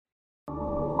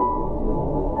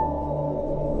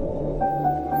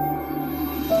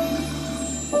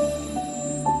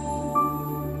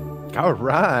All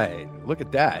right. Look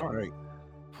at that. All right.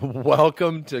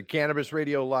 Welcome to Cannabis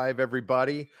Radio Live,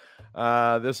 everybody.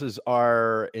 This is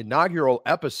our inaugural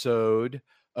episode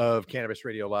of Cannabis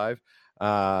Radio Live.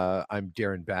 I'm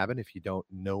Darren Babin. If you don't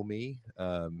know me,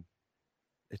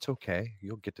 it's okay.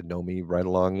 You'll get to know me right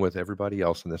along with everybody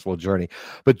else in this little journey.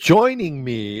 But joining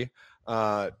me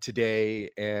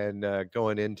today and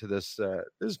going into this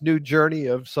new journey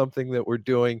of something that we're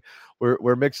doing,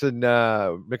 we're mixing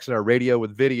our radio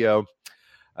with video.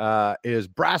 Is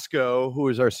Brasco, who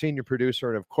is our senior producer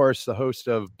and, of course, the host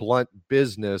of Blunt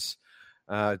Business.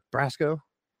 Brasco,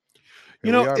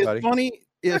 it's funny.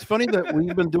 It's funny that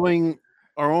we've been doing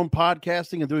our own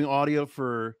podcasting and doing audio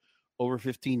for over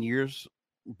 15 years,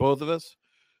 both of us,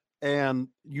 and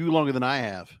you longer than I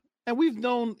have. And we've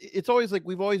known it's always like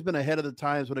we've always been ahead of the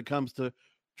times when it comes to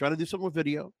trying to do something with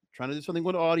video, trying to do something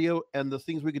with audio, and the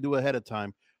things we could do ahead of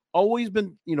time. Always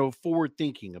been, forward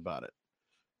thinking about it.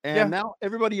 And now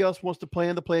everybody else wants to play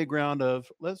in the playground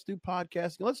of let's do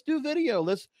podcasting, let's do video,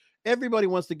 everybody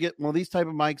wants to get one of these type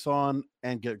of mics on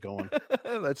and get going.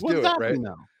 Let's do it right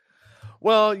now.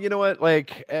 Well, you know what?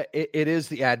 Like it is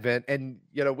the advent, and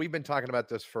we've been talking about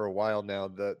this for a while now.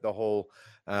 The whole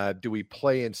do we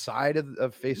play inside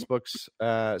of Facebook's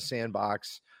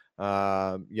sandbox?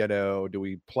 Do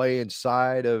we play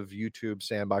inside of YouTube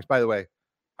sandbox? By the way,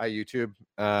 hi YouTube.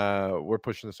 We're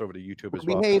pushing this over to YouTube as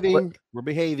well. We're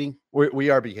behaving. We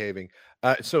are behaving.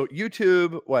 So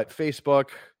YouTube, Facebook,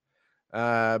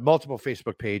 multiple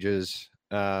Facebook pages.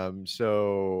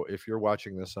 So if you're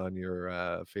watching this on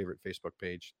your favorite Facebook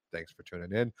page, thanks for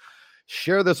tuning in.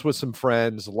 Share this with some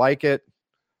friends, like it,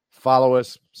 follow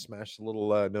us, smash the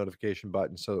little notification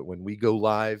button so that when we go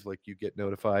live, you get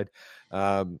notified.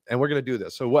 And we're going to do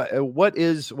this. So what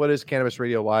is Cannabis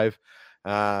Radio Live?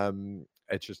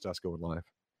 It's just us going live.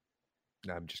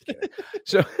 No, I'm just kidding.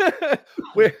 So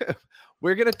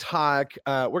we're going to talk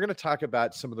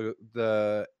about some of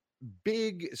the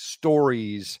big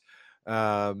stories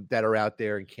that are out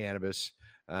there in cannabis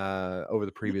over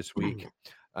the previous week.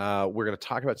 We're going to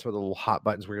talk about some of the little hot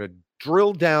buttons. We're going to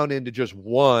drill down into just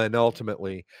one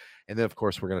ultimately. And then, of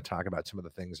course, we're going to talk about some of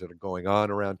the things that are going on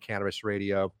around cannabis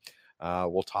radio.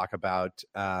 We'll talk about,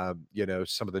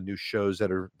 some of the new shows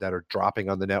that are dropping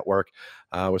on the network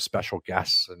with special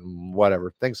guests and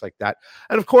whatever, things like that.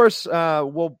 And, of course,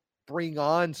 we'll bring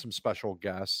on some special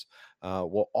guests.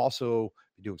 We'll also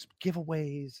be doing some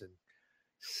giveaways and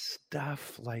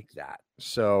stuff like that.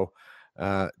 So,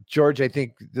 George, I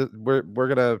think we're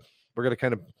gonna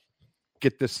kind of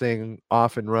get this thing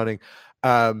off and running.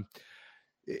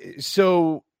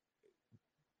 So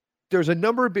there's a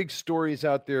number of big stories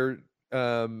out there,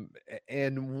 and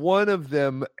one of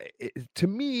them, to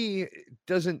me,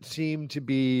 doesn't seem to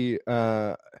be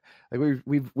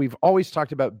we've always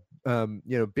talked about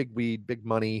big weed, big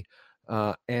money.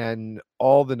 And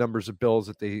all the numbers of bills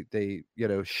that they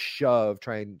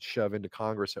try and shove into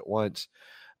Congress at once.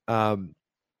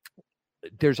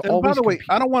 There's always. By the way,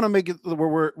 I don't want to make it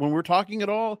where when we're talking at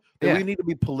all that we need to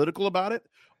be political about it.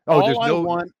 Oh, all I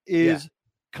want is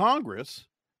Congress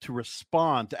to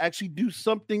respond, to actually do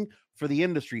something for the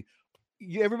industry.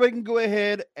 Everybody can go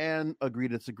ahead and agree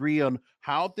to disagree on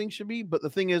how things should be, but the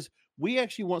thing is, we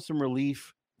actually want some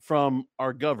relief from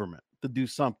our government to do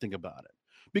something about it.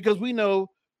 Because we know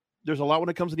there's a lot when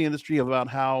it comes to the industry about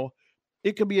how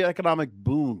it could be an economic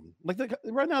boom.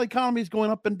 Right now, the economy is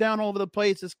going up and down all over the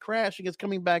place. It's crashing. It's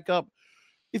coming back up.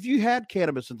 If you had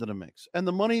cannabis into the mix and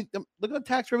the money, look at the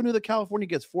tax revenue that California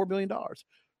gets, $4 billion.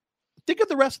 Think of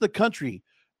the rest of the country.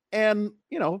 And,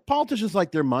 politicians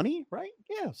like their money, right?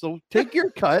 Yeah. So take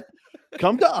your cut,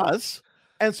 come to us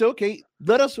and say, okay,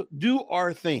 let us do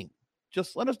our thing.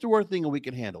 Just let us do our thing and we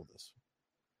can handle this.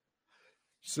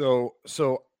 So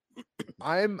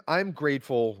I'm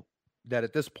grateful that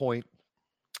at this point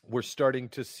we're starting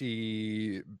to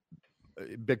see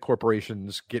big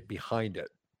corporations get behind it,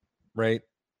 right?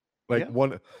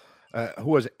 One who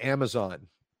was Amazon,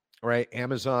 right?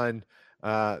 Amazon,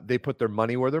 they put their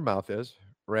money where their mouth is,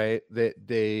 right?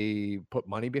 They put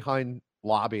money behind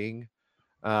lobbying,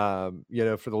 for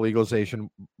the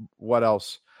legalization. What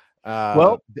else?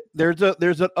 There's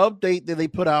an update that they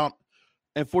put out.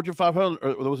 And Fortune 500,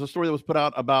 there was a story that was put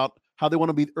out about how they want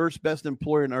to be Earth's best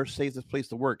employer and Earth's safest place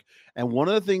to work. And one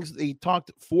of the things, they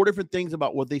talked 4 different things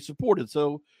about what they supported.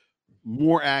 So,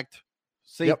 MORE Act,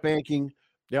 safe banking.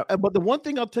 Yeah. But the one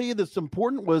thing I'll tell you that's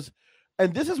important was,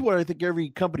 and this is what I think every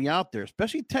company out there,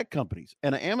 especially tech companies,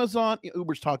 and Amazon,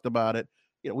 Uber's talked about it.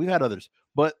 We've had others.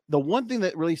 But the one thing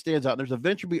that really stands out, and there's a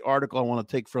VentureBeat article I want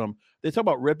to take from, they talk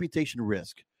about reputation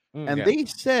risk. And they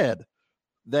said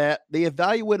that they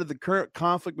evaluated the current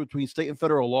conflict between state and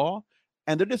federal law,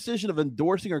 and their decision of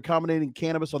endorsing or accommodating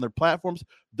cannabis on their platforms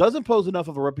doesn't pose enough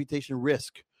of a reputation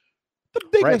risk. The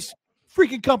biggest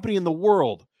freaking company in the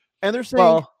world. And they're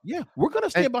saying, yeah, we're going to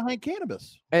stand behind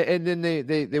cannabis. And then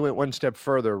they went one step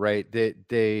further, right?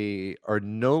 They are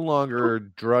no longer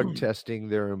drug testing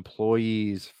their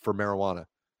employees for marijuana.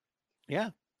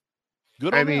 Yeah.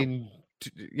 Good on them. mean,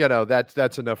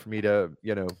 that's enough for me to,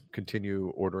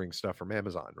 continue ordering stuff from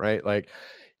Amazon, right? Like,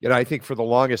 I think for the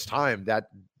longest time that,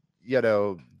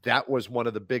 that was one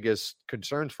of the biggest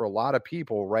concerns for a lot of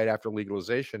people right after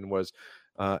legalization was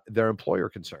their employer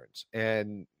concerns.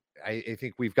 And I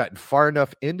think we've gotten far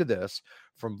enough into this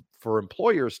for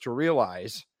employers to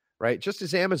realize, right, just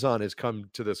as Amazon has come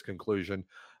to this conclusion,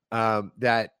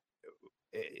 that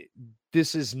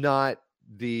this is not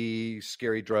the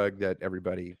scary drug that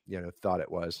everybody, thought it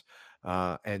was.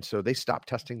 And so they stopped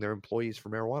testing their employees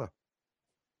for marijuana.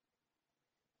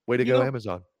 Way to go,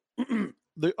 Amazon.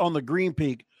 On the Green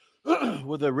Peak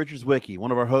with Richard Zwicky,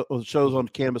 one of our shows on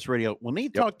Cannabis Radio, when he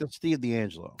talked to Steve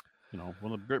D'Angelo,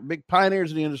 one of the big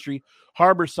pioneers in the industry,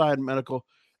 Harborside Medical.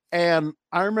 And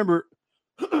I remember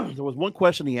there was one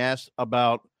question he asked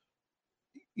about,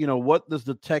 what does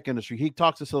the tech industry, he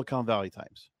talks to Silicon Valley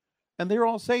types. And they're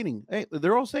all saying,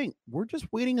 we're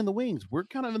just waiting in the wings. We're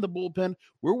kind of in the bullpen.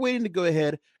 We're waiting to go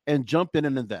ahead and jump in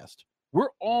and invest. We're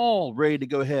all ready to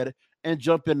go ahead and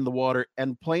jump in the water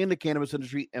and play in the cannabis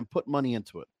industry and put money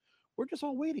into it. We're just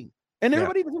all waiting. And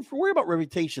everybody doesn't worry about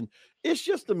reputation. It's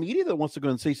just the media that wants to go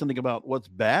and say something about what's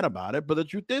bad about it. But the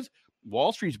truth is,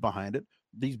 Wall Street's behind it.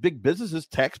 These big businesses,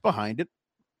 tech's behind it.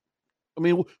 I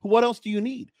mean, what else do you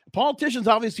need? Politicians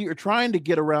obviously are trying to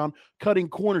get around cutting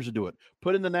corners to do it.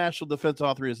 Put in the National Defense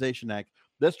Authorization Act.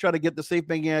 Let's try to get the Safe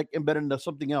Banking Act embedded into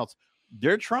something else.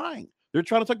 They're trying. They're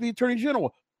trying to talk to the Attorney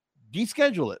General.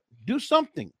 Deschedule it. Do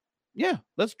something. Yeah,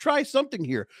 let's try something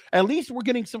here. At least we're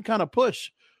getting some kind of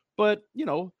push. But,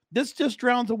 this just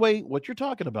drowns away what you're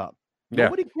talking about. Yeah.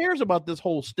 Nobody cares about this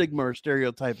whole stigma or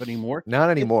stereotype anymore. Not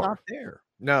anymore. It's not there.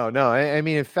 No. I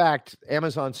mean, in fact,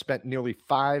 Amazon spent nearly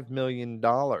 $5 million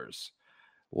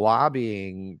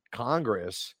lobbying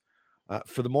Congress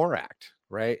for the MORE Act,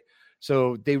 right?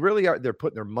 So they really are, they're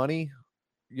putting their money,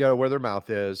 where their mouth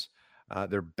is.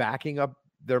 They're backing up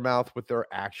their mouth with their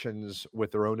actions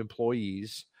with their own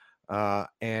employees.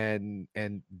 And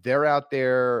they're out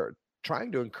there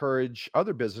trying to encourage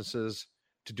other businesses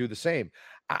to do the same.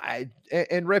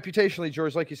 And reputationally,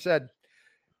 George, like you said,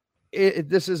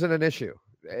 this isn't an issue.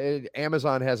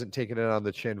 Amazon hasn't taken it on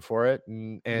the chin for it,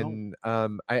 and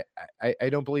I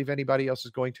don't believe anybody else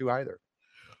is going to either.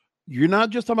 You're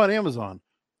not just talking about Amazon.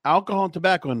 Alcohol and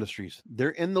tobacco industries, they're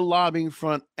in the lobbying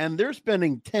front, and they're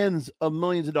spending tens of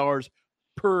millions of dollars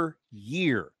per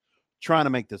year trying to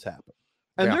make this happen.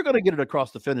 And they're going to get it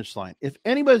across the finish line. If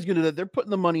anybody's going to do that, they're putting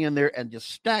the money in there and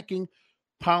just stacking,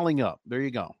 piling up. There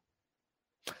you go.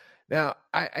 Now,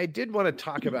 I did want to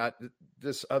talk about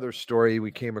this other story we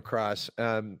came across.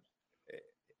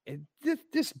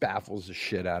 This baffles the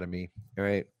shit out of me. All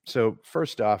right. So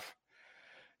first off,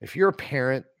 if you're a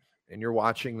parent and you're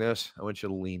watching this, I want you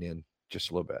to lean in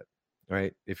just a little bit. All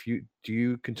right. Do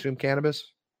you consume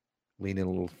cannabis? Lean in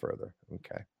a little further.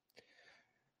 Okay.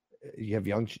 You have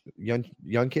young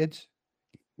kids,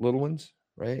 little ones,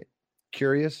 right?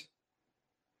 Curious.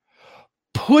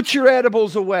 Put your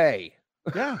edibles away.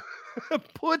 Yeah.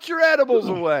 Put your edibles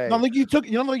away. Not like you put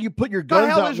your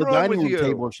guns out on the dining room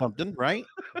table or something, right?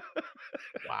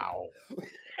 Wow.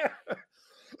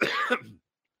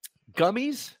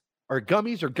 Gummies are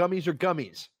gummies or gummies or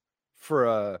gummies for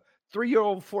a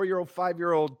 3-year-old, 4-year-old,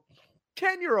 5-year-old,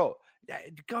 10-year-old.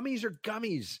 Gummies are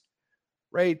gummies,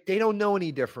 right? They don't know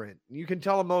any different. You can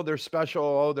tell them, they're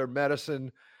special. They're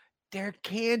medicine. They're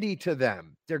candy to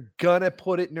them. They're going to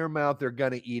put it in their mouth. They're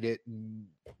going to eat it. And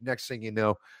next thing you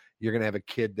know, you're going to have a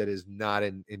kid that is not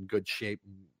in good shape.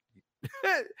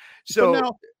 So but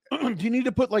now, do you need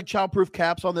to put like childproof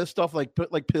caps on this stuff? Like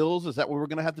put like pills? Is that what we're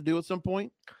going to have to do at some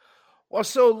point? Well,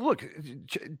 so look,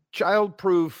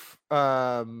 childproof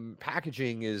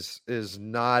packaging is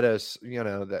not as,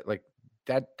 that like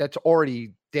that's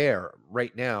already there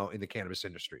right now in the cannabis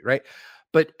industry. Right.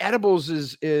 But edibles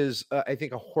is I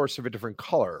think a horse of a different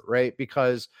color, right?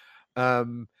 Because,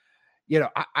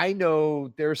 I know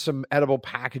there's some edible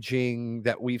packaging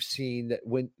that we've seen that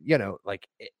when,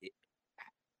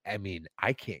 I mean,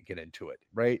 I can't get into it,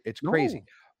 right? It's crazy.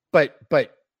 But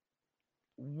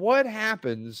what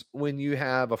happens when you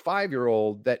have a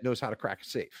 5-year-old that knows how to crack a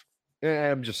safe?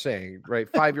 I'm just saying,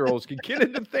 right? 5-year-olds can get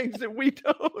into things that we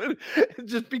don't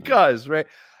just because, right?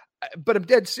 But I'm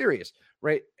dead serious,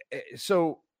 right?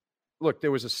 So look,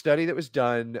 there was a study that was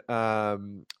done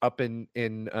up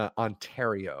in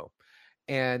Ontario,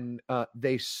 and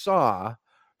they saw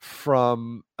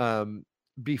from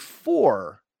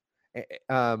before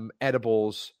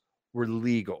edibles were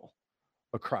legal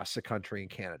across the country in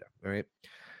Canada, right?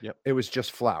 Yep. It was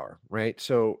just flower, right?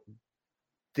 So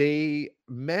they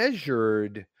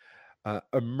measured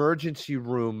emergency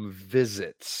room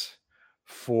visits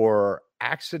for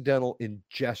accidental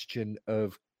ingestion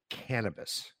of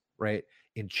cannabis, right,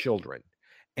 in children.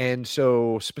 And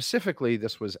so specifically,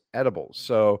 this was edibles.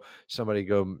 So somebody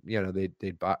go,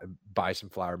 they'd buy some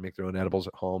flour, make their own edibles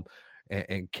at home,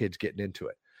 and kids getting into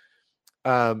it.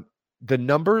 The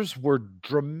numbers were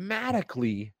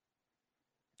dramatically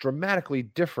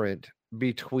different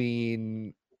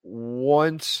between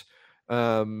once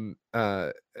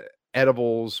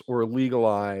edibles were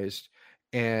legalized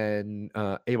and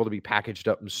able to be packaged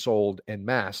up and sold en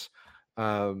masse.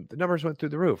 The numbers went through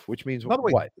the roof, which means By the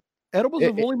way, what? edibles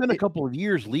have only been a couple of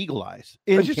years legalized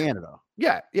in Canada.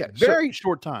 Yeah. Very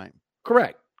short time.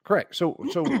 Correct. So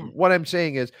what I'm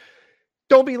saying is,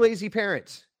 don't be lazy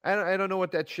parents. I don't know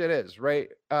what that shit is, right?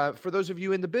 For those of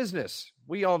you in the business,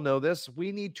 we all know this.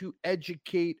 We need to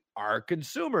educate our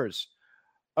consumers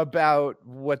about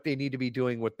what they need to be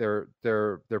doing with their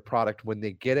product when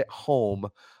they get it home,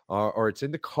 or it's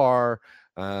in the car.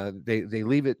 They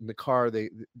leave it in the car. They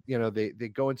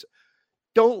go and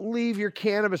don't leave your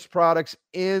cannabis products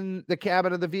in the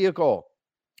cabin of the vehicle.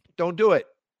 Don't do it.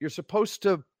 You're supposed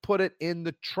to put it in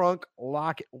the trunk,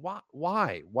 lock it.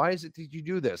 Why? Why is it that you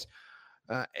do this?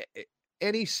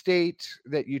 Any state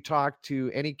that you talk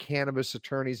to, any cannabis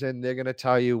attorneys in, they're going to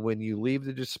tell you when you leave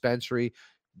the dispensary,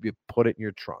 you put it in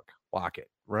your trunk, lock it,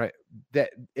 right?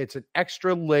 That it's an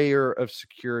extra layer of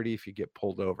security if you get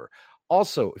pulled over.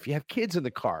 Also, if you have kids in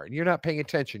the car and you're not paying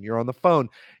attention, you're on the phone,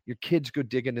 your kids go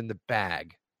digging in the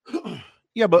bag.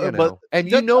 Yeah, but and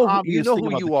you know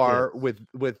who you are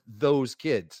with those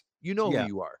kids. You know who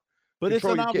you are. But it's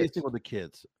an obvious thing with the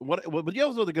kids. But the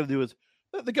other thing they're going to do is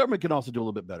the government can also do a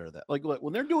little bit better at that. Like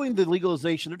when they're doing the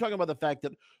legalization, they're talking about the fact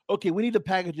that, okay, we need the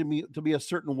packaging to be a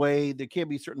certain way. There can't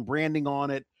be certain branding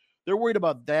on it. They're worried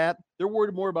about that. They're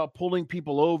worried more about pulling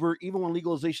people over, even when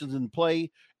legalization is in play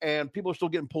and people are still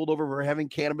getting pulled over for having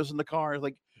cannabis in the car.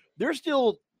 Like they're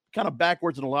still kind of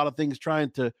backwards in a lot of things trying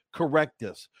to correct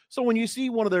this. So when you see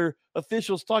one of their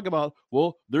officials talk about,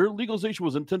 well, their legalization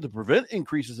was intended to prevent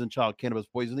increases in child cannabis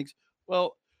poisonings.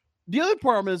 Well, the other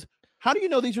problem is, how do you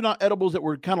know these are not edibles that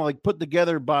were kind of like put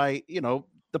together by,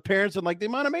 the parents, and like they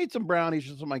might have made some brownies or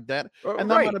something like that,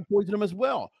 and that might have poisoned them as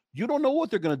well. You don't know what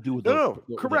they're going to do with those.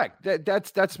 No, correct.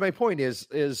 That's my point.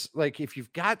 Is like if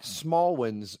you've got small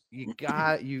ones, you've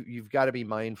got to be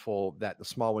mindful that the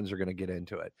small ones are going to get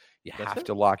into it. You have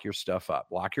to lock your stuff up,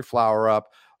 lock your flour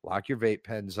up, lock your vape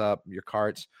pens up, your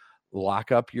carts,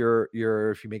 lock up your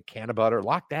if you make can of butter,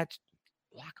 lock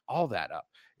all that up.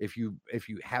 If you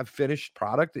have finished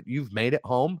product that you've made at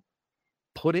home,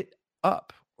 put it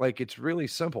up. Like it's really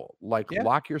simple. Like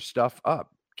lock your stuff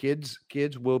up. Kids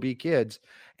will be kids,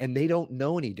 and they don't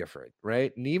know any different,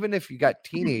 right? And even if you got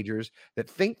teenagers that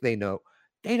think they know,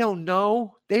 they don't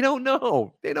know.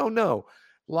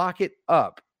 Lock it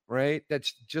up, right?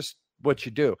 That's just what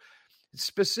you do.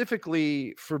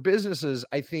 Specifically for businesses,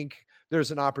 I think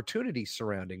there's an opportunity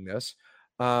surrounding this,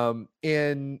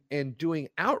 in doing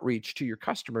outreach to your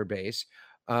customer base,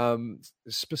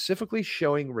 specifically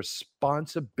showing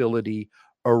responsibility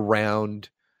around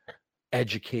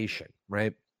education,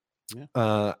 right?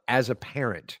 Yeah. As a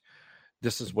parent,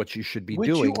 this is what you should be Which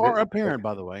doing. You are a parent,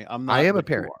 by the way. I'm not. I am a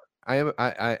parent. I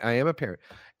am a parent,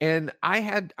 and I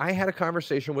had a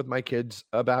conversation with my kids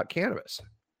about cannabis.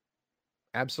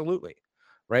 Absolutely,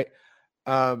 right?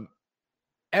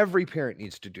 Every parent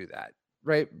needs to do that,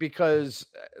 right? Because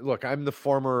look, I'm the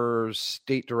former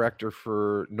state director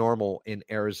for NORML in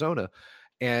Arizona,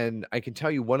 and I can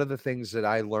tell you one of the things that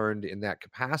I learned in that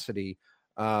capacity,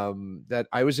 that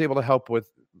I was able to help with,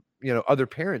 other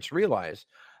parents realize,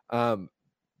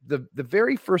 the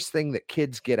very first thing that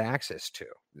kids get access to,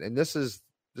 and this is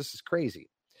crazy.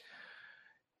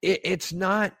 It's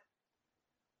not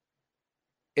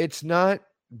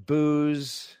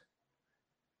booze.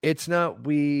 It's not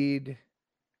weed.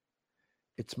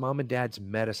 It's mom and dad's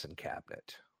medicine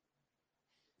cabinet.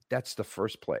 That's the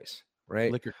first place,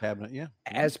 right? Liquor cabinet, yeah.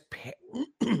 As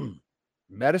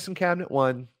medicine cabinet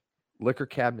 1, liquor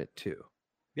cabinet 2.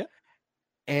 Yeah.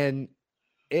 And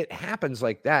it happens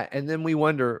like that. And then we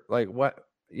wonder, like, what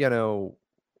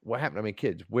happened to my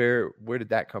kids? Where did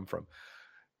that come from?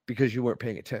 Because you weren't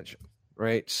paying attention,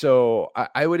 right? So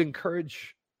I would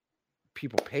encourage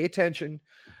people, pay attention.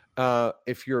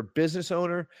 If you're a business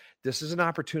owner, this is an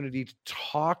opportunity to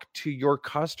talk to your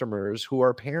customers who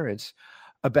are parents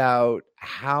about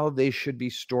how they should be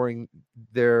storing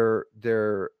their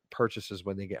purchases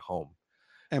when they get home.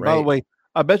 And by the Right? way,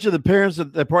 I bet you the parents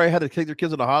that probably had to take their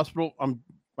kids to the hospital.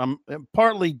 I'm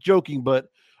partly joking, but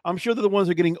I'm sure they're the ones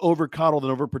that are getting over coddled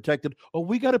and overprotected. Oh,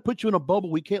 we got to put you in a bubble.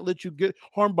 We can't let you get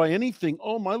harmed by anything.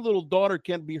 Oh, my little daughter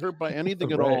can't be hurt by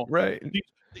anything at all. Right. These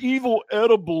evil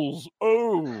edibles.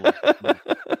 Oh,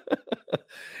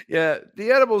 Yeah,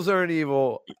 the edibles aren't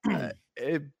evil,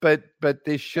 but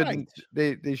they shouldn't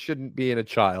they shouldn't be in a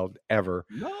child ever.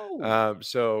 No.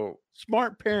 So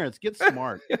Smart parents, get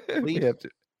smart. we Please. have to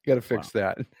got to fix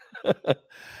that.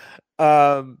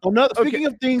 Speaking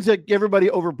of things that everybody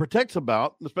overprotects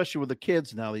about, especially with the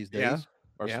kids now these days,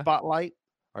 our spotlight.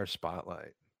 Our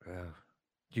spotlight. Do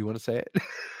you want to say it?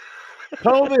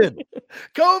 COVID.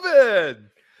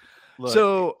 Look,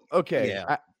 so okay,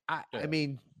 yeah. I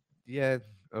mean, yeah.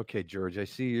 Okay, George, I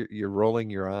see you're rolling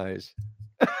your eyes.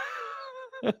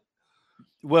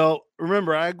 Well,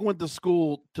 remember, I went to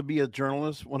school to be a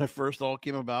journalist when it first all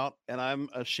came about, and I'm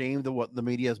ashamed of what the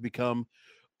media has become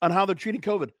and how they're treating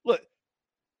COVID. Look,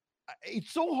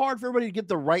 it's so hard for everybody to get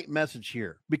the right message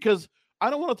here because I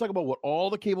don't want to talk about what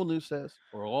all the cable news says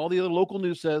or all the other local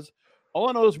news says. All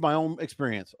I know is my own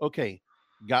experience. Okay,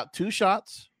 got 2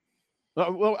 shots.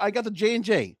 Well, I got the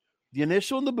J&J, the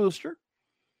initial and the booster.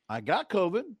 I got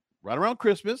COVID right around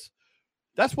Christmas.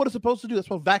 That's what it's supposed to do. That's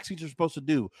what vaccines are supposed to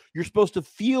do. You're supposed to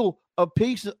feel a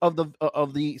piece of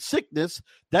the sickness.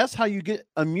 That's how you get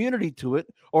immunity to it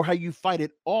or how you fight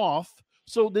it off.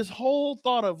 So this whole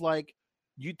thought of like,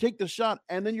 you take the shot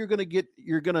and then you're going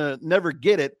to never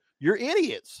get it. You're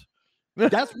idiots.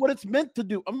 That's what it's meant to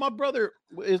do. My brother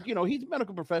is, he's a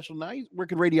medical professional now. He's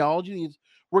working radiology. He's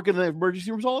working in the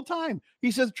emergency rooms all the time.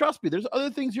 He says, trust me, there's other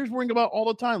things you're worrying about all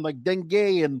the time, like dengue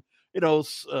and,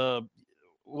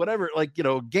 whatever, like,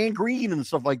 gangrene and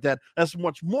stuff like that. That's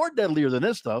much more deadlier than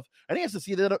this stuff. And he has to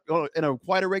see that in a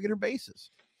quite a regular basis.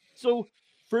 So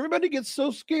for everybody to get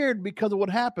so scared because of what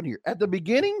happened here at the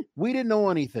beginning, we didn't know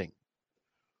anything.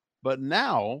 But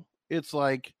now it's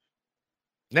like,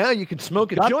 now you can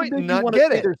smoke a joint and not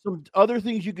get it. There's some other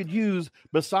things you could use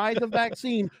besides the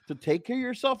vaccine to take care of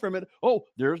yourself from it. Oh,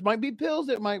 there's might be pills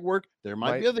that might work. There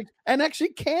might be other things. And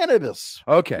actually cannabis.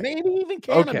 Okay. Maybe even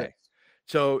cannabis. Okay.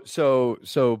 So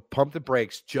pump the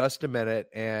brakes just a minute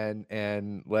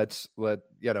and let's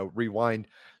rewind.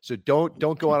 So don't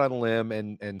go out on a limb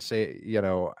and say,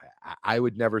 I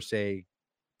would never say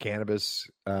cannabis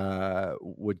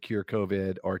would cure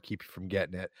COVID or keep you from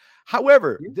getting it.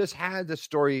 However, the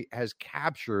story has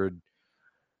captured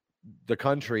the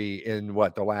country in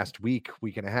the last week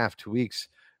and a half, 2 weeks.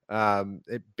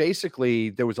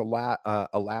 Basically, there was a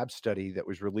lab study that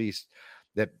was released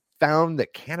that found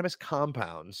that cannabis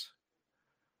compounds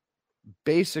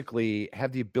basically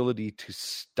have the ability to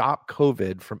stop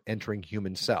COVID from entering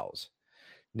human cells.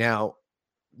 Now,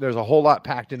 there's a whole lot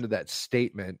packed into that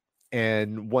statement,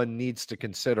 and one needs to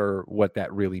consider what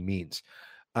that really means.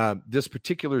 This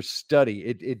particular study,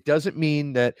 it doesn't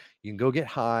mean that you can go get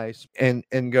high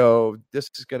and go,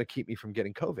 this is going to keep me from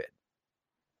getting COVID.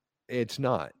 It's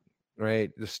not,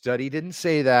 right? The study didn't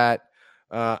say that.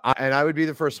 And I would be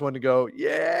the first one to go,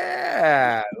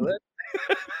 yeah,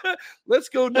 let's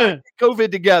go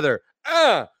COVID together.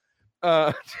 At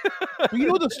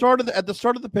the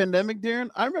start of the pandemic, Darren,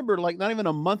 I remember like not even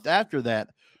a month after that,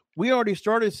 I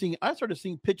started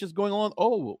seeing pitches going on.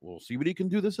 Oh, well, CBD can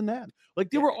do this and that. Like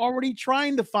they were already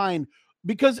trying to find,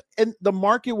 because the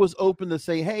market was open to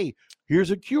say, hey,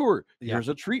 here's a cure, here's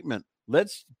a treatment.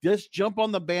 Let's just jump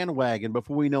on the bandwagon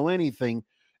before we know anything.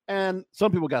 And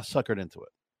some people got suckered into it.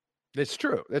 That's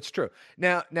true.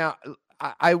 Now,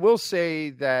 I will say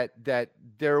that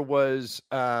there was,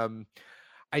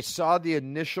 I saw the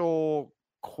initial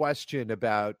question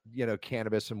about,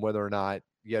 cannabis and whether or not,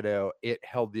 it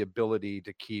held the ability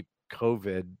to keep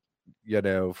COVID,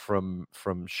 from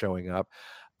showing up.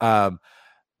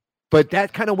 But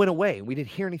that kind of went away. We didn't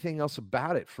hear anything else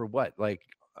about it for like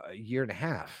a year and a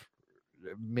half,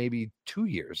 maybe 2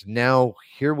 years. Now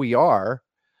here we are.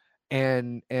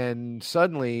 And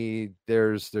suddenly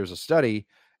there's a study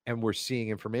and we're seeing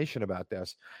information about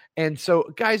this. And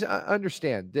so guys,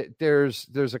 understand that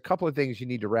there's a couple of things you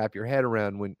need to wrap your head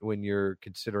around when you're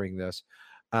considering this.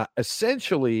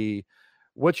 Essentially,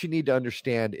 what you need to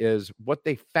understand is what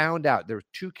they found out. There were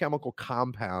 2 chemical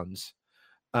compounds,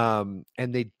 and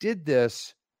they did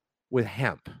this with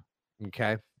hemp.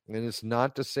 Okay. And it's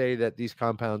not to say that these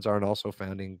compounds aren't also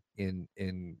found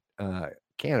in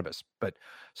cannabis, but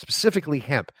specifically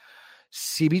hemp.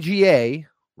 CBGA,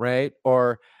 right?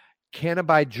 Or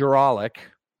cannabigerolic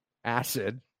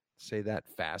acid, say that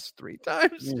fast 3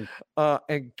 times,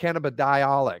 and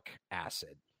cannabidiolic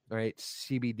acid, right?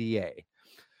 CBDA.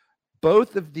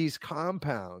 Both of these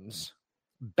compounds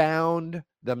bound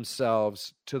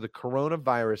themselves to the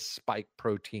coronavirus spike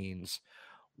proteins,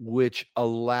 which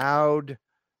allowed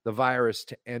the virus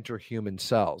to enter human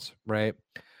cells, right?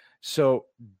 So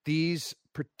these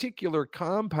particular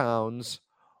compounds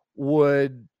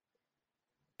would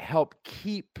help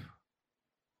keep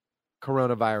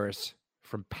coronavirus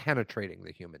from penetrating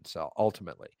the human cell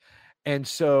ultimately. And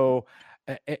so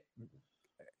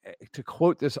to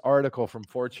quote this article from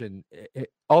Fortune,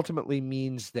 it ultimately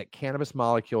means that cannabis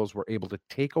molecules were able to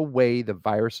take away the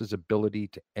virus's ability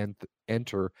to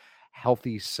enter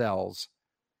healthy cells.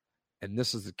 And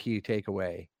this is the key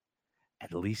takeaway,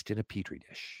 at least in a petri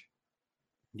dish.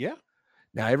 Yeah.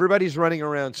 Now, everybody's running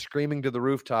around screaming to the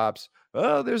rooftops,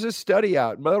 oh, there's a study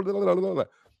out. Blah, blah, blah, blah, blah.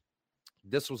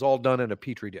 This was all done in a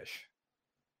petri dish,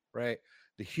 right?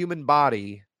 The human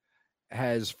body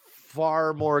has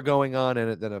far more going on in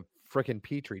it than a freaking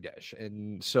petri dish.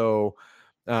 And so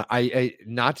I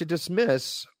not to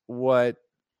dismiss what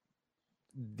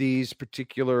these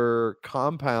particular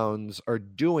compounds are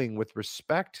doing with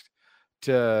respect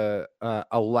to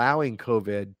allowing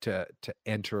COVID to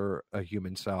enter a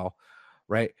human cell,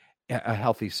 right? A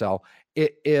healthy cell.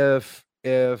 If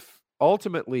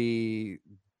ultimately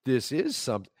this is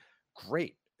something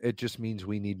great, it just means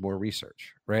we need more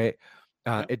research, right?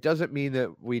 It doesn't mean that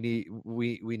we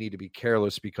need to be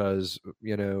careless because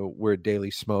we're a daily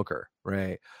smoker,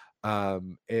 right?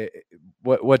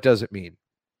 What does it mean?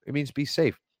 It means be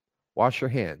safe, wash your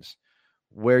hands,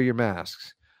 wear your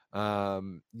masks,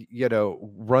 run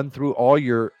through all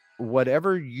your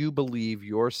whatever you believe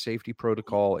your safety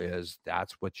protocol is.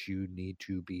 That's what you need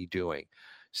to be doing.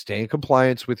 Stay in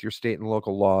compliance with your state and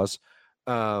local laws,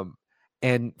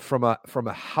 and from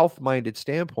a health-minded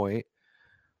standpoint.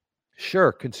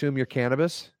 Sure, consume your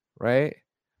cannabis, right?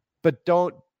 But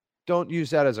don't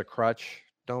use that as a crutch.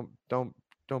 Don't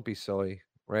be silly,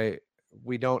 right?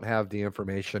 We don't have the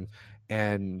information,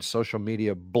 and social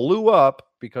media blew up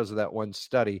because of that one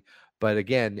study. But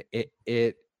again,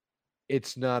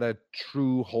 it's not a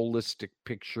true holistic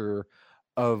picture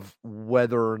of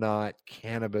whether or not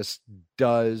cannabis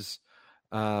does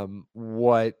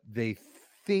what they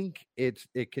think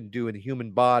it can do in the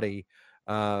human body,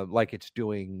 like it's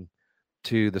doing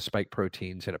to the spike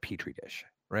proteins in a petri dish,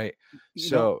 right?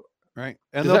 Right.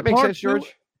 And does that make sense,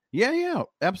 George? Yeah,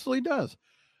 absolutely does.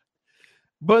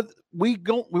 But we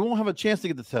won't have a chance to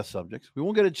get the test subjects. We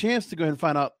won't get a chance to go ahead and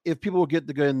find out if people will get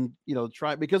to go and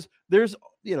try it, because there's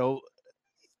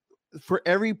for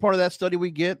every part of that study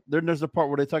we get, there's a part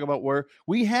where they talk about where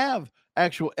we have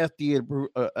actual an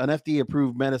FDA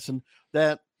approved medicine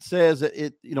that says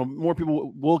that more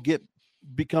people will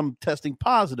become testing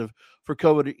positive for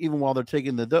COVID even while they're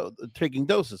taking taking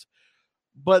doses.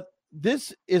 But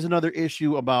this is another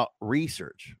issue about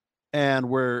research, and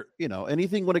where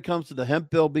anything when it comes to the hemp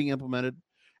bill being implemented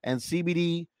and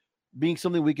CBD being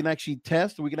something we can actually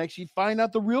test, we can actually find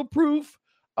out the real proof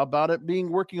about it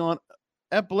working on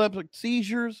epileptic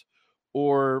seizures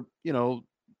or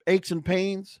aches and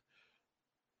pains.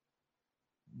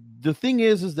 The thing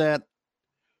is that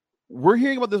we're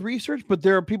hearing about this research, but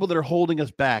there are people that are holding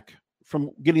us back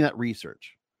from getting that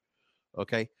research.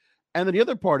 Okay. And then the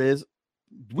other part is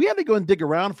we had to go and dig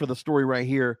around for the story right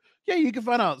here. Yeah, you can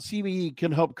find out CBD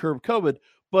can help curb COVID,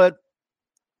 but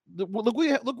look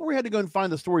where we had to go and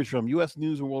find the stories from: U.S.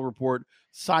 News and World Report,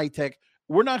 SciTech.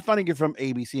 We're not finding it from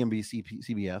ABC, NBC,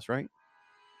 CBS, right?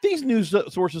 These news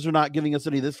sources are not giving us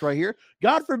any of this right here.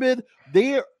 God forbid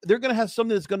they're going to have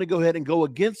something that's going to go ahead and go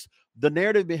against the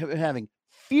narrative they've been having,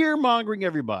 fear mongering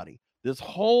everybody this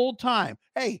whole time.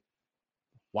 Hey,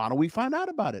 why don't we find out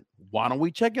about it? Why don't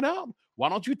we check it out? Why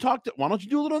don't you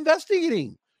do a little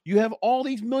investigating? You have all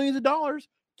these millions of dollars.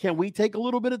 Can we take a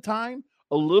little bit of time,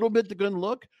 a little bit to go and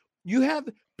look? You have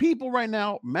people right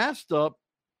now masked up,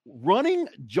 running,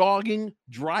 jogging,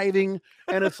 driving,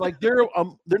 and it's like they're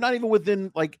not even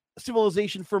within like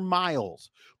civilization for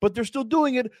miles, but they're still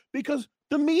doing it because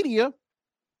the media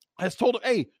has told them,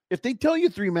 hey, if they tell you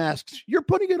 3 masks, you're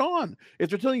putting it on. If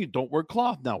they're telling you don't wear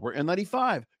cloth now, wear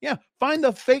N95. Yeah, find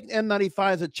the fake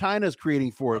N95s that China's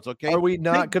creating for us, okay? Are we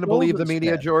not going to believe the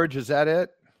media, George? Is that it?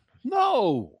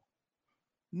 No.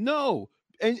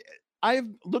 And I've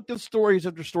looked at stories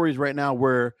after stories right now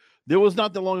where there was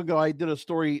not that long ago, I did a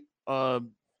story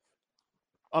on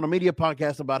a media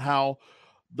podcast about how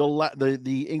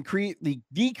the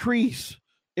decrease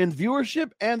in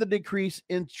viewership and the decrease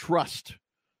in trust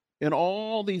in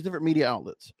all these different media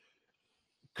outlets.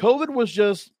 COVID was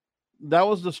just that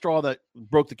was the straw that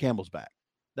broke the camel's back.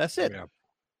 That's it. Yeah.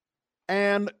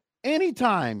 And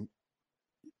anytime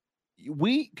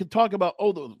we could talk about,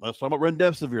 let's talk about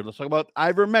remdesivir, let's talk about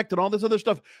ivermectin, all this other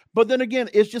stuff. But then again,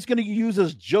 it's just going to use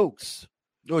as jokes.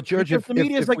 Well, George, because the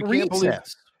media is like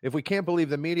recess. If we can't believe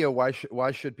the media, why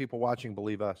should people watching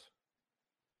believe us?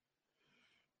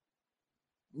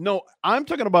 No, I'm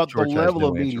talking about George the level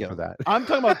of media. For that. I'm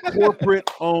talking about corporate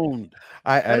owned.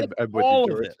 I'm with all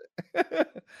you, George. Of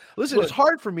it. Listen, it's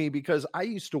hard for me because I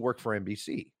used to work for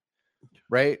NBC,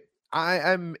 right?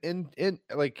 I'm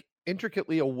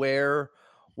intricately aware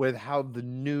with how the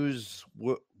news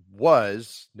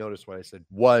was. Notice what I said,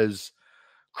 was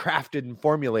crafted and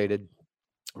formulated,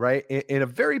 right, in a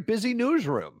very busy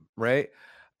newsroom, right?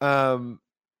 But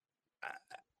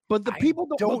the people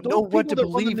don't know what to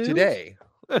believe today.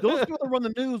 Those people that run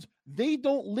the news, they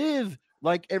don't live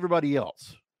like everybody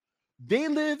else. They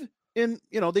live in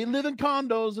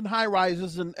condos and high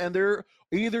rises, and they're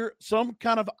either some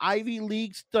kind of Ivy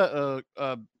League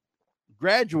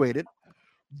graduated.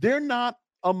 They're not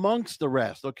amongst the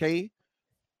rest. Okay,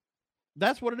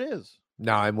 that's what it is.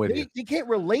 No, I'm with you. They can't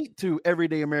relate to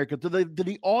everyday America, to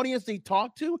the audience they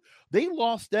talk to. They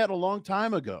lost that a long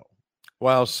time ago.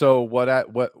 Well, so what I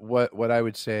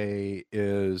would say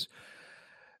is,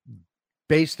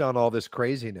 based on all this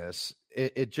craziness,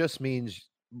 it just means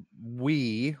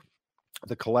we,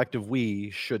 the collective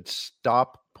we, should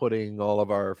stop putting all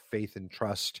of our faith and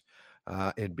trust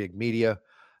in big media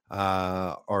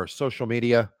or social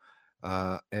media,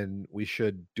 and we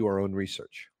should do our own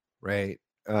research, right?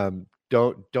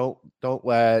 Don't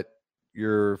let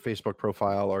your Facebook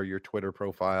profile or your Twitter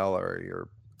profile or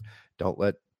don't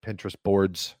let Pinterest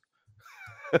boards.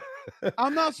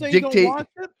 I'm not saying don't watch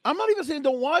it. I'm not even saying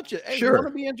don't watch it. Hey, sure. You want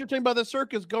to be entertained by the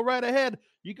circus? Go right ahead.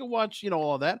 You can watch,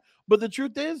 all that. But the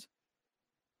truth is,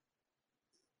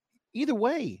 either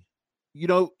way, you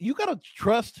got to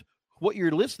trust what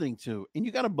you're listening to, and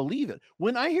you got to believe it.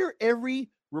 When I hear every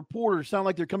reporter sound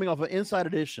like they're coming off an Inside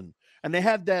Edition, and they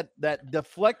have that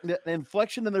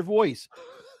inflection in their voice,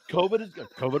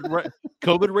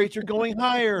 COVID rates are going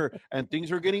higher and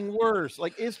things are getting worse.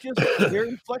 Like, it's just their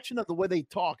inflection of the way they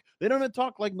talk. They don't even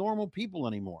talk like normal people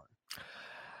anymore.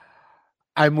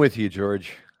 I'm with you,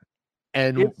 George.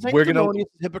 And we're going to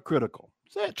hypocritical.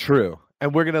 True.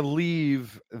 And we're going to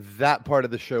leave that part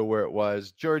of the show where it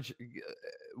was. George,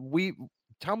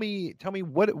 tell me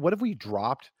what have we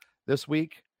dropped this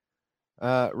week?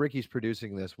 Ricky's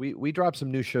producing this. We dropped some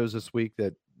new shows this week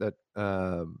that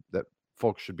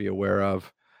folks should be aware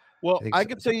of. Well, I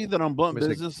can tell you that on Blunt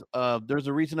Business, there's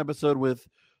a recent episode with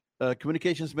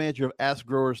communications manager of Ask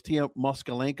Growers, Tia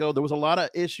Moskalenko. There was a lot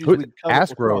of issues.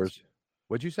 Ask Growers.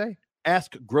 What'd you say?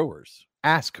 Ask Growers.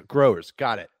 Ask Growers.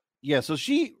 Got it. Yeah. So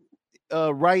she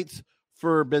writes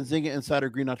for Benzinga Insider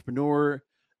Green Entrepreneur,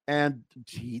 and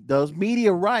she does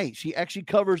media right. She actually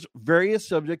covers various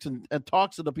subjects and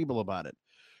talks to the people about it.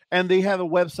 And they have a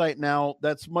website now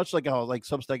that's much like how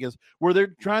Substack is, where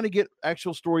they're trying to get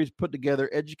actual stories put together,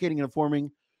 educating and informing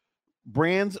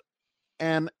brands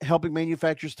and helping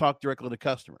manufacturers talk directly to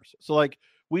customers. So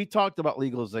we talked about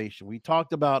legalization. We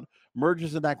talked about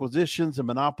mergers and acquisitions and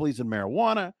monopolies in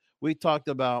marijuana. We talked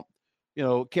about,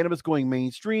 cannabis going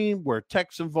mainstream, where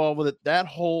tech's involved with it, that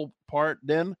whole part.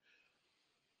 Then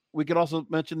we could also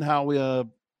mention how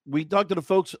we talked to the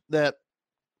folks that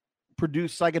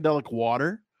produce psychedelic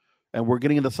water. And we're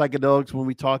getting into psychedelics when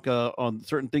we talk on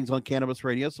certain things on Cannabis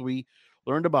Radio. So we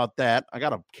learned about that. I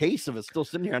got a case of it still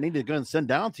sitting here. I need to go and send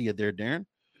down to you there, Darren.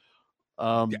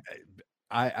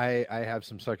 I have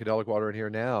some psychedelic water in here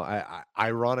now. I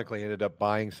ironically ended up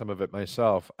buying some of it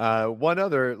myself. One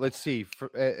other, let's see.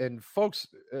 And folks,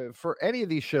 for any of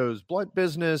these shows, Blunt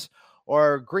Business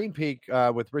or Green Peak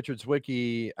with Richard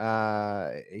Zwicky,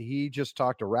 he just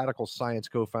talked to Radical Science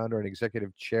co-founder and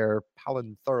executive chair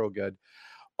Palin Thorogood.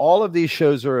 All of these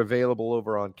shows are available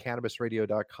over on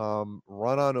cannabisradio.com.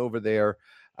 Run on over there.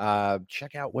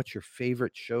 Check out what your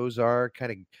favorite shows are.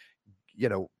 Kind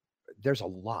of, there's a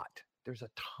lot. There's a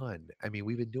ton. I mean,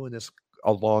 we've been doing this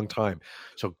a long time.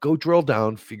 So go drill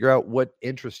down, figure out what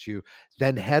interests you,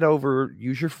 then head over,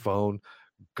 use your phone,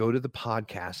 go to the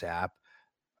podcast app,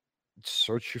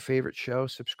 search your favorite show,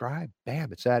 subscribe.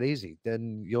 Bam, it's that easy.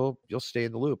 Then you'll stay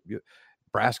in the loop.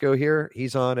 Brasco here,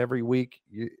 he's on every week.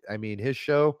 His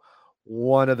show,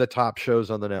 one of the top shows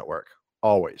on the network,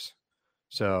 always.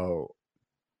 So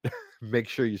make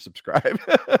sure you subscribe.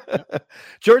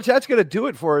 George, that's going to do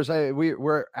it for us.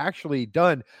 We're actually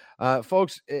done.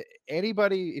 Folks,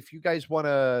 anybody, if you guys want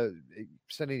to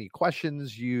send any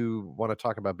questions, you want to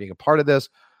talk about being a part of this,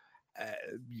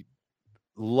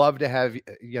 love to have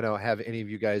any of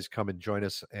you guys come and join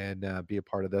us and be a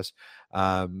part of this.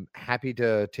 Happy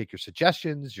to take your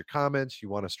suggestions, your comments. You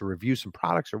want us to review some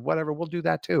products or whatever, we'll do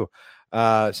that too.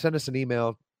 Send us an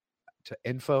email to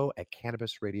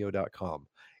info@cannabisradio.com,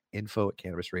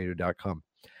 info@cannabisradio.com.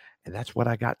 And that's what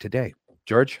I got today.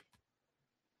 George?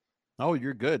 Oh,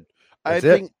 you're good. That's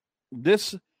I think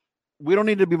we don't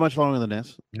need to be much longer than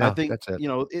this. No, I think that's it.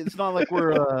 it's not like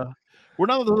we're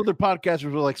not those other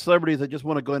podcasters who are like celebrities that just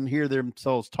want to go and hear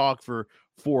themselves talk for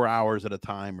 4 hours at a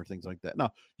time or things like that. No,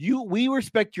 we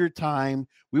respect your time.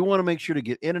 We want to make sure to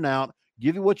get in and out,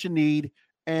 give you what you need,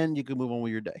 and you can move on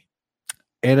with your day.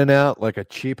 In and out like a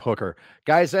cheap hooker.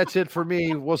 Guys, that's it for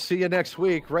me. We'll see you next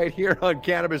week right here on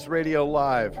Cannabis Radio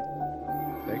Live.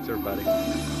 Thanks, everybody.